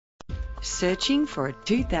Searching for a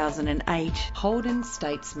 2008 Holden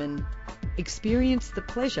Statesman. Experience the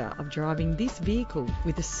pleasure of driving this vehicle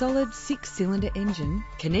with a solid 6-cylinder engine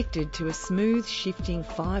connected to a smooth shifting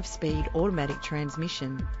 5-speed automatic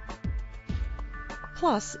transmission.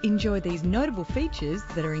 Plus, enjoy these notable features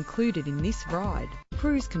that are included in this ride: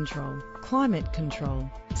 cruise control, climate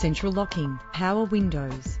control, central locking, power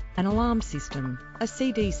windows, an alarm system, a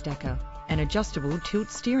CD stacker, an adjustable tilt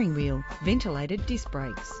steering wheel, ventilated disc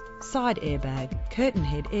brakes, side airbag, curtain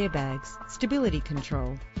head airbags, stability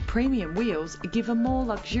control. Premium wheels give a more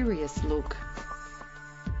luxurious look.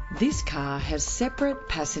 This car has separate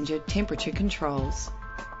passenger temperature controls.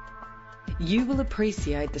 You will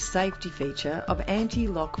appreciate the safety feature of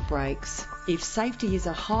anti-lock brakes. If safety is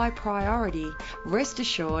a high priority, rest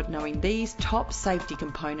assured knowing these top safety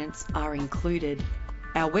components are included.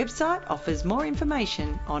 Our website offers more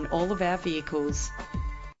information on all of our vehicles.